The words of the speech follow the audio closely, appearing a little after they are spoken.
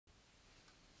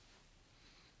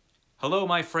Hello,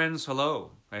 my friends,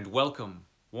 hello, and welcome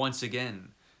once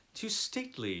again to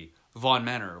stately Vaughan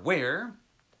Manor, where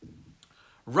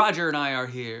Roger and I are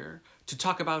here to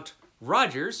talk about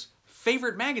Roger's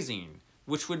favorite magazine,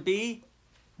 which would be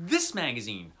this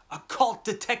magazine, Occult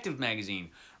Detective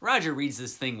magazine. Roger reads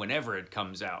this thing whenever it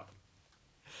comes out.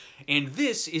 And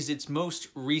this is its most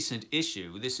recent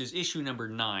issue. This is issue number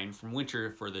 9 from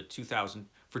winter for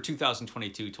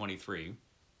 2022-23.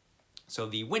 So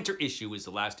the winter issue is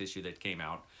the last issue that came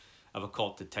out of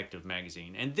Occult Detective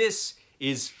magazine. And this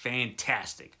is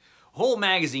fantastic. A whole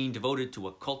magazine devoted to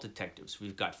occult detectives.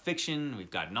 We've got fiction, we've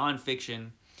got nonfiction.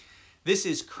 This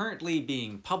is currently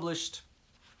being published.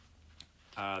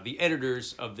 The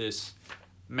editors of this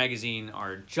magazine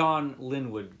are John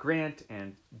Linwood Grant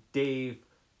and Dave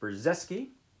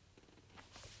Brzezinski.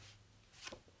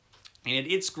 And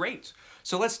it's great.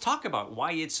 So let's talk about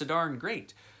why it's so darn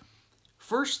great.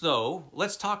 First, though,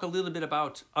 let's talk a little bit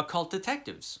about occult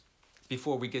detectives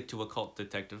before we get to Occult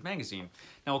Detective magazine.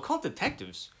 Now, occult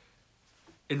detectives,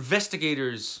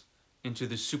 investigators into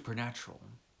the supernatural,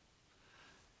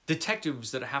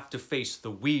 detectives that have to face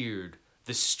the weird,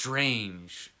 the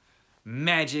strange,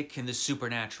 magic, and the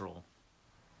supernatural.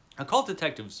 Occult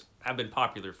detectives have been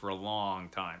popular for a long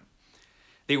time.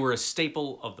 They were a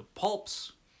staple of the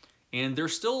pulps, and they're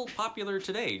still popular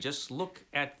today. Just look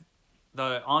at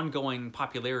the ongoing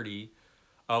popularity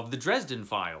of the Dresden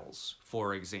Files,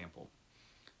 for example.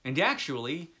 And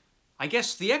actually, I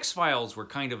guess the X-Files were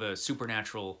kind of a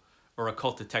supernatural or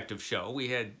occult detective show. We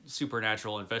had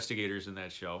supernatural investigators in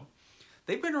that show.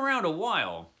 They've been around a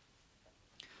while.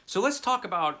 So let's talk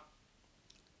about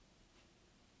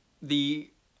the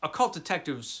occult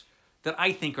detectives that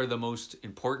I think are the most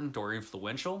important or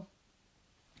influential.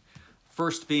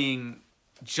 First being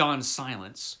John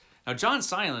Silence. Now, John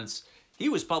Silence, he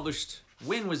was published,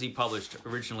 when was he published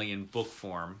originally in book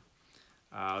form?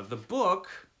 The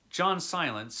book, John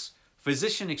Silence,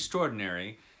 Physician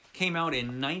Extraordinary, came out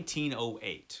in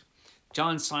 1908.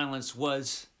 John Silence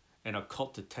was an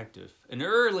occult detective, an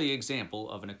early example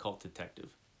of an occult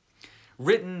detective.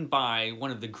 Written by one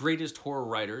of the greatest horror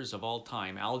writers of all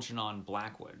time, Algernon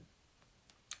Blackwood.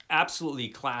 Absolutely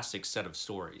classic set of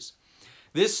stories.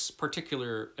 This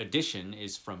particular edition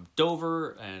is from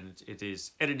Dover, and it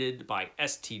is edited by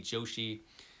S.T. Joshi.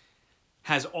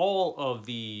 Has all of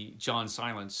the John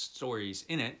Silence stories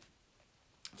in it.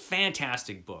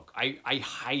 Fantastic book. I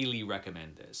highly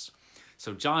recommend this.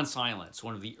 So John Silence,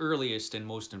 one of the earliest and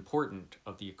most important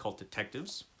of the occult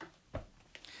detectives.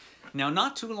 Now,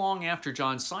 not too long after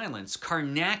John Silence,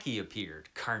 Carnacki appeared.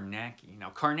 Carnacki.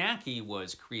 Now, Carnacki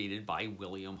was created by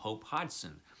William Hope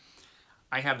Hodgson.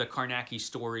 I have the Carnacki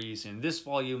stories in this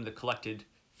volume, the collected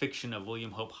fiction of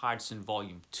William Hope Hodgson,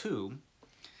 Volume 2.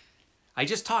 I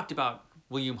just talked about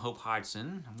William Hope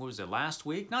Hodgson, what was it, last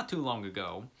week? Not too long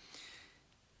ago.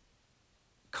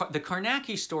 The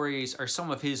Carnacki stories are some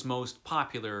of his most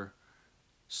popular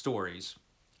stories.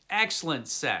 Excellent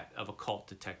set of occult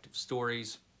detective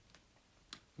stories.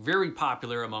 Very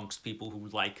popular amongst people who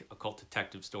like occult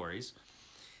detective stories.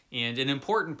 And an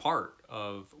important part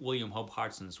of William Hope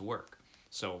Hodgson's work.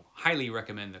 So, highly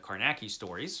recommend the Carnacki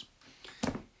stories.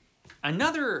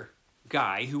 Another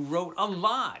guy who wrote a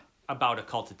lot about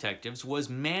occult detectives was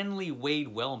Manly Wade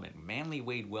Wellman. Manly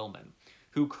Wade Wellman,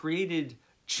 who created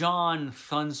John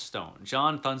Thunstone.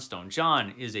 John Thunstone.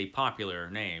 John is a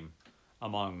popular name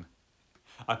among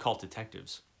occult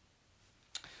detectives.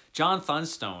 John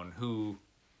Thunstone, who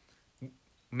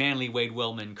Manly Wade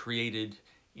Wellman created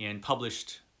and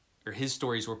published, or his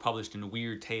stories were published in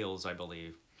Weird Tales, I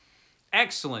believe.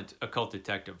 Excellent occult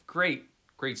detective. Great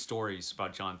stories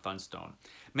about John Thunstone.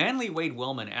 Manly Wade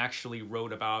Wellman actually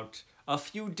wrote about a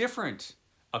few different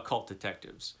occult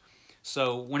detectives.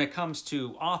 So when it comes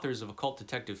to authors of occult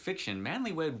detective fiction,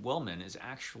 Manly Wade Wellman is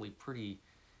actually pretty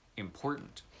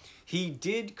important. He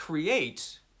did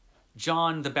create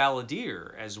John the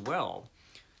Balladeer as well.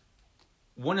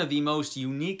 One of the most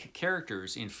unique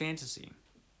characters in fantasy.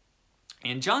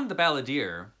 And John the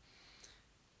Balladeer,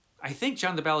 I think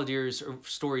John the Balladier's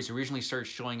stories originally started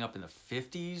showing up in the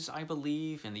 50s, I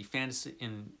believe, in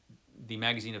the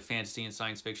magazine of fantasy and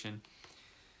science fiction.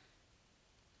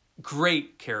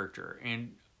 Great character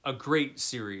and a great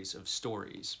series of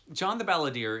stories. John the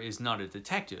Balladeer is not a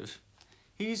detective.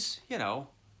 He's, you know,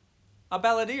 a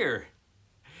balladeer.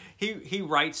 He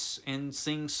writes and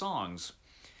sings songs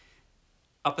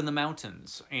up in the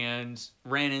mountains and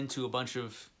ran into a bunch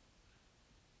of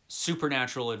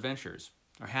supernatural adventures.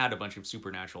 Or had a bunch of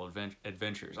supernatural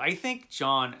adventures. I think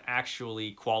John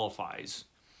actually qualifies,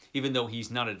 even though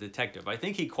he's not a detective. I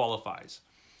think he qualifies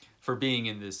for being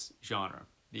in this genre.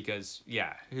 because,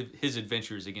 yeah, his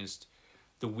adventures against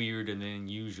the weird and the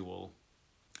unusual,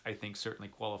 I think, certainly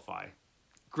qualify.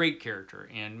 Great character.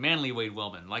 And Manly Wade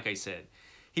Wellman, like I said,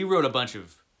 he wrote a bunch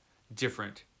of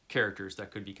different characters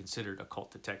that could be considered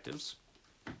occult detectives.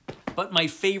 But my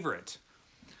favorite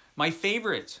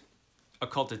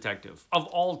occult detective of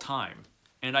all time,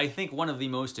 and I think one of the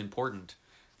most important,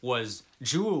 was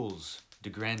Jules de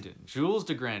Grandin. Jules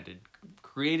de Grandin,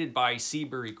 created by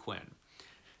Seabury Quinn.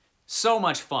 So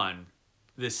much fun,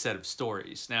 this set of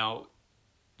stories. Now,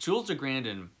 Jules de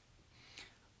Grandin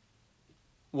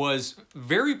was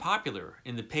very popular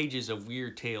in the pages of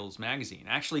Weird Tales magazine.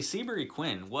 Actually, Seabury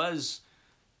Quinn was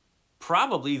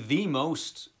probably the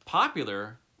most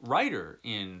popular writer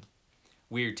in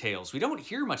Weird Tales. We don't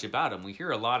hear much about him. We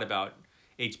hear a lot about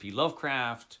H.P.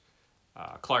 Lovecraft,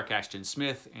 Clark Ashton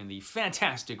Smith, and the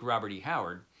fantastic Robert E.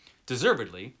 Howard,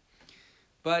 deservedly.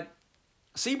 But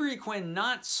Seabury Quinn,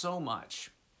 not so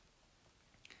much.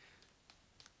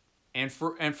 And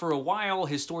for a while,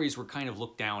 his stories were kind of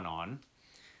looked down on.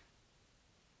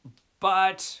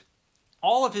 But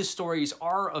all of his stories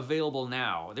are available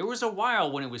now. There was a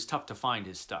while when it was tough to find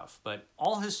his stuff, but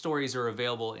all his stories are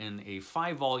available in a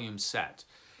 5-volume set.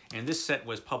 And this set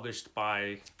was published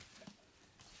by...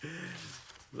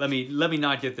 Let me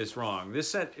not get this wrong. This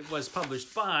set was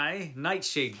published by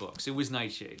Nightshade Books. It was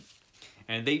Nightshade.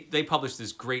 And they published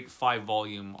this great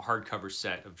 5-volume hardcover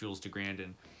set of Jules de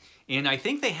Grandin. And I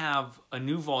think they have a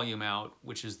new volume out,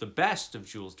 which is the best of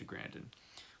Jules de Grandin,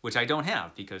 which I don't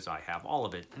have because I have all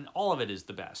of it, and all of it is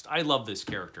the best. I love this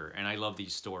character, and I love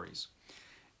these stories.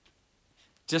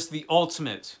 Just the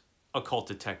ultimate occult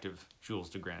detective, Jules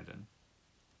de Grandin.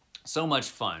 So much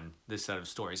fun, this set of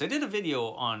stories. I did a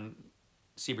video on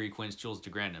Seabury Quinn's Jules de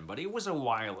Grandin, but it was a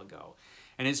while ago,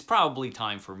 and it's probably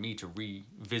time for me to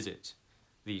revisit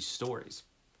these stories.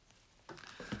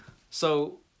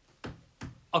 So,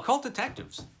 occult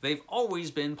detectives, they've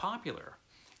always been popular,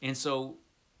 and so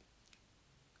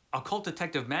Occult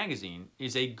Detective Magazine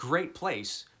is a great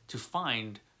place to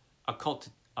find occult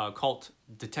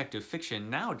detective fiction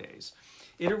nowadays.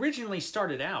 It originally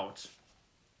started out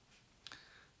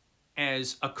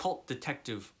as Occult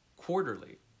Detective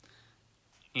Quarterly,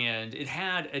 and it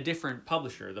had a different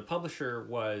publisher. The publisher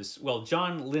was, well,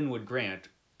 John Linwood Grant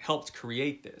helped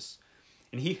create this,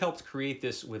 and he helped create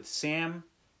this with Sam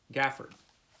Gafford.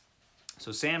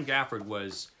 So Sam Gafford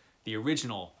was the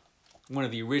original, one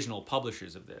of the original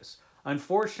publishers of this.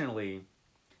 Unfortunately,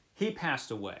 he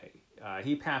passed away.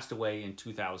 He passed away in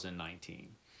 2019.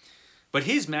 But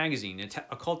his magazine,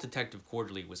 Occult Detective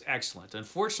Quarterly, was excellent.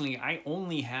 Unfortunately, I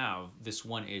only have this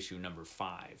one issue, number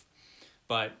 5.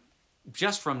 But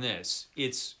just from this,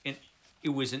 it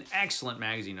was an excellent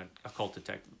magazine, Occult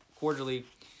Detective Quarterly.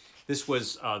 This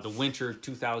was the winter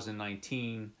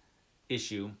 2019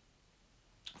 issue,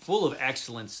 full of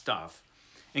excellent stuff,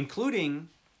 including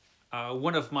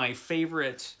one of my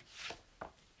favorite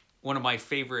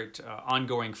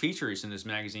ongoing features in this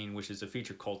magazine, which is a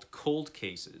feature called Cold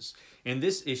Cases. In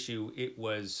this issue, it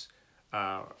was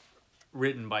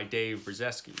written by Dave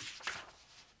Brzezinski.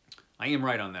 I am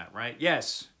right on that, right?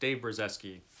 Yes, Dave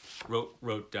Brzezinski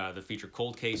wrote the feature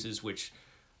Cold Cases, which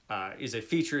is a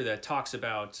feature that talks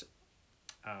about,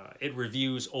 it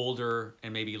reviews older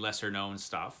and maybe lesser known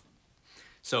stuff.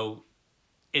 So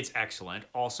it's excellent.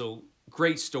 Also,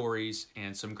 great stories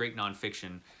and some great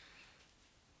nonfiction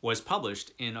was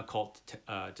published in Occult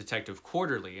Detective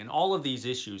Quarterly. And all of these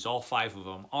issues, all 5 of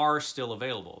them, are still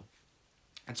available.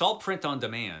 It's all print on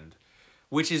demand,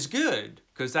 which is good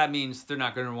because that means they're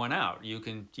not going to run out. You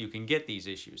can get these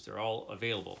issues. They're all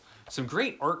available. Some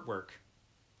great artwork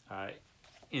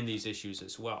in these issues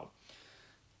as well.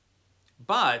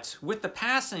 But with the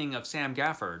passing of Sam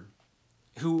Gafford,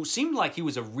 who seemed like he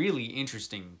was a really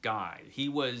interesting guy. He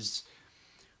was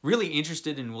really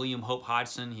interested in William Hope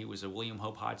Hodgson. He was a William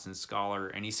Hope Hodgson scholar,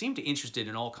 and he seemed interested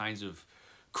in all kinds of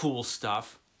cool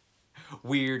stuff,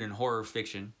 weird and horror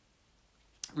fiction.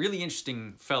 Really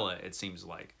interesting fella, it seems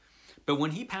like. But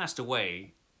when he passed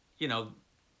away, you know,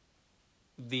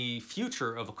 the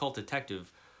future of Occult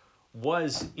Detective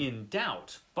was in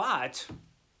doubt, but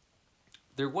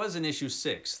there was an issue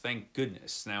 6, thank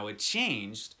goodness. Now, it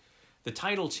changed. The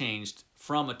title changed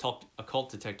from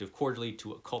Occult Detective Quarterly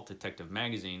to Occult Detective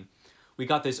Magazine. We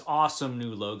got this awesome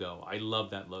new logo. I love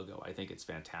that logo. I think it's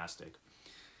fantastic.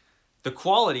 The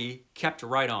quality kept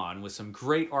right on with some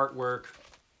great artwork.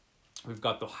 We've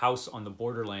got the house on the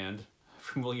borderland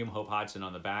from William Hope Hodgson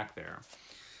on the back there.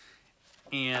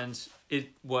 And it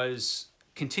was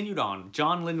continued on.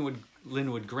 John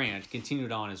Linwood Grant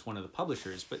continued on as one of the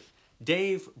publishers, but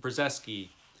Dave Brzezinski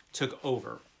took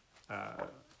over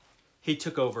he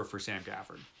took over for Sam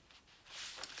Gafford.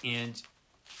 And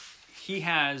he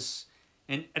has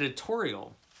an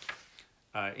editorial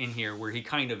in here where he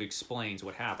kind of explains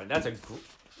what happened.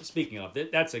 Speaking of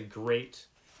it, that's a great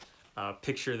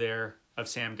picture there of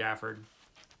Sam Gafford.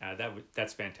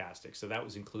 That's fantastic. So that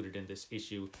was included in this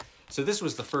issue. So this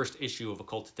was the first issue of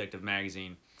Occult Detective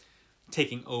magazine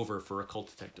taking over for Occult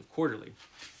Detective Quarterly.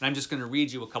 And I'm just going to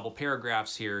read you a couple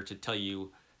paragraphs here to tell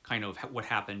you kind of what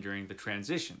happened during the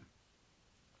transition.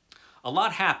 A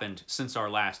lot happened since our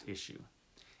last issue.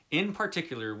 In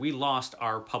particular, we lost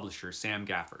our publisher, Sam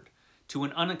Gafford, to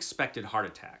an unexpected heart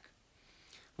attack.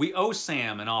 We owe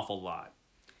Sam an awful lot.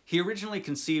 He originally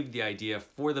conceived the idea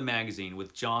for the magazine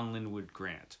with John Linwood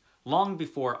Grant, long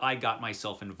before I got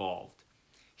myself involved.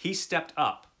 He stepped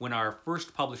up when our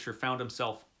first publisher found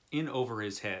himself in over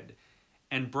his head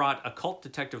and brought Occult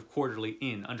Detective Quarterly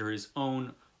in under his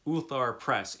own Ulthar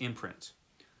Press imprint.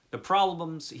 The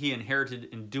problems he inherited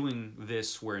in doing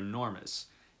this were enormous,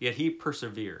 yet he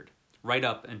persevered, right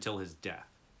up until his death.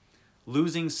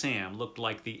 Losing Sam looked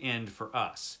like the end for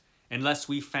us, unless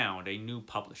we found a new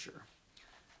publisher.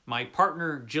 My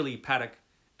partner, Jilly Paddock,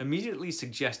 immediately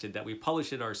suggested that we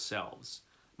publish it ourselves.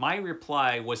 My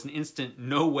reply was an instant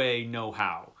no way, no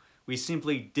how. We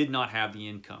simply did not have the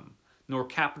income, nor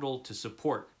capital to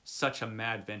support such a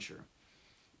mad venture.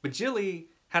 But Jilly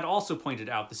had also pointed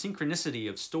out the synchronicity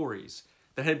of stories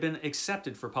that had been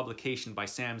accepted for publication by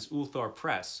Sam's Ulthar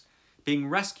Press being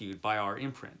rescued by our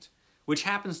imprint, which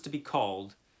happens to be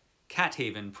called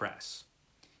Cathaven Press.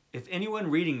 If anyone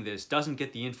reading this doesn't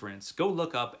get the inference, go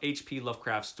look up H.P.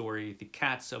 Lovecraft's story, The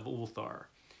Cats of Ulthar.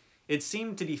 It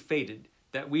seemed to be fated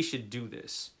that we should do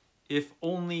this, if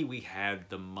only we had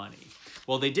the money.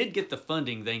 Well, they did get the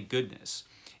funding, thank goodness,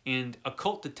 and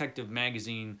Occult Detective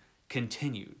magazine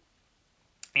continued.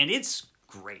 And it's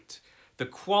great. The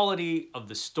quality of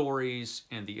the stories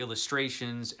and the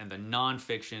illustrations and the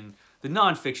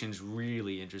nonfiction's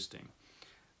really interesting.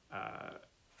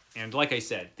 And like I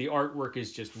said, the artwork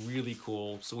is just really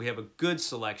cool. So we have a good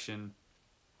selection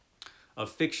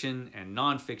of fiction and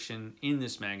nonfiction in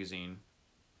this magazine.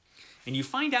 And you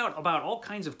find out about all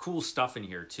kinds of cool stuff in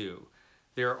here too.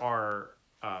 There are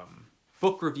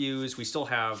book reviews. We still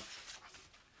have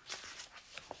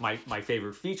my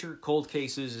favorite feature, Cold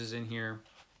Cases, is in here.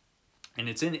 And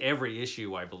it's in every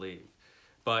issue, I believe.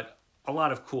 But a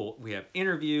lot of cool, we have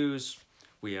interviews,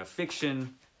 we have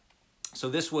fiction. So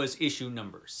this was issue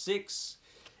number 6.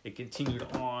 It continued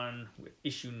on with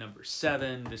issue number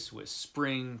 7. This was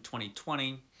spring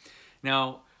 2020.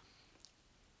 Now,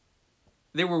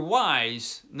 they were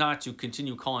wise not to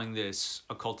continue calling this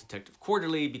Occult Detective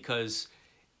Quarterly because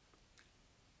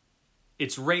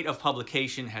its rate of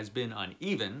publication has been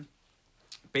uneven.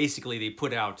 Basically, they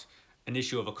put out an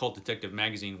issue of Occult Detective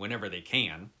magazine whenever they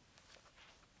can.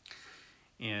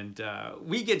 And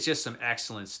we get just some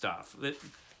excellent stuff.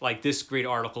 Like this great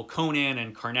article, Conan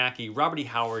and Carnacki, Robert E.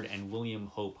 Howard and William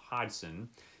Hope Hodgson.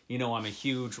 You know I'm a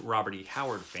huge Robert E.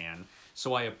 Howard fan,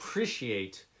 so I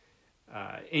appreciate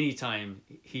anytime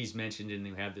he's mentioned, and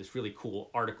we have this really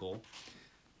cool article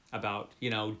about,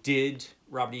 you know, did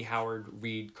Robert E. Howard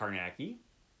read Carnacki?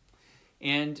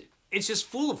 And it's just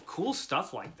full of cool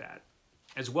stuff like that,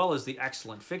 as well as the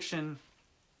excellent fiction.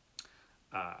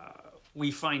 We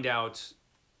find out,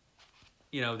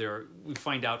 you know, we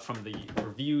find out from the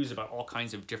reviews about all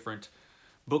kinds of different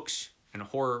books and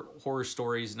horror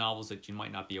stories, novels that you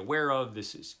might not be aware of.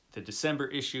 This is the December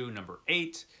issue, number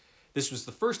 8. This was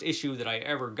the first issue that I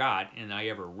ever got and I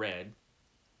ever read.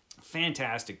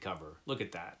 Fantastic cover. Look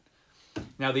at that.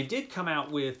 Now, they did come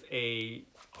out with a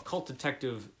Occult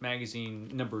Detective magazine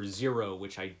number 0,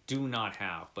 which I do not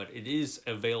have, but it is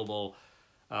available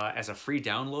as a free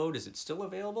download. Is it still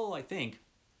available? I think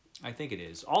it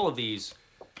is. All of these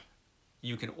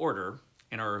you can order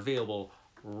and are available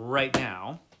right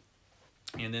now.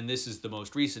 And then this is the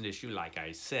most recent issue, like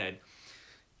I said.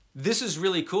 This is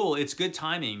really cool. It's good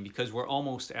timing because we're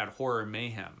almost at Horror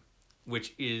Mayhem,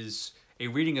 which is a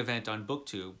reading event on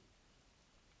BookTube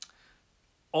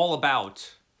all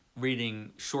about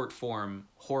reading short-form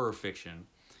horror fiction,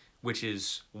 which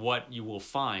is what you will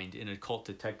find in Occult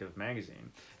Detective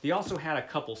magazine. They also had a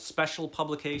couple special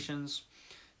publications.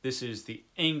 This is The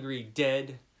Angry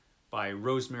Dead by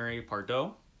Rosemary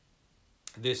Pardo.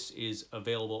 This is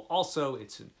available also.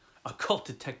 It's an Occult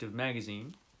Detective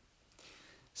magazine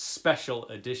special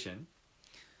edition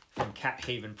from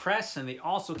Cathaven Press. And they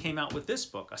also came out with this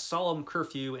book, A Solemn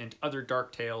Curfew and Other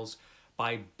Dark Tales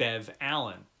by Bev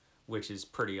Allen, which is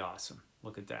pretty awesome.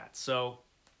 Look at that. So,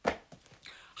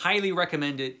 highly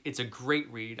recommend it. It's a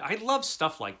great read. I love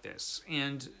stuff like this.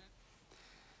 And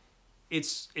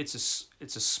it's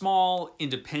a small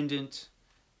independent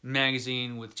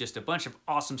magazine with just a bunch of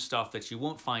awesome stuff that you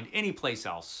won't find anyplace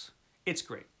else. It's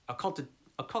great. Occult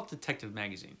Detective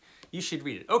Magazine. You should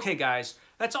read it. Okay, guys,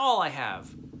 that's all I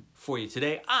have for you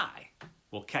today. I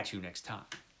will catch you next time.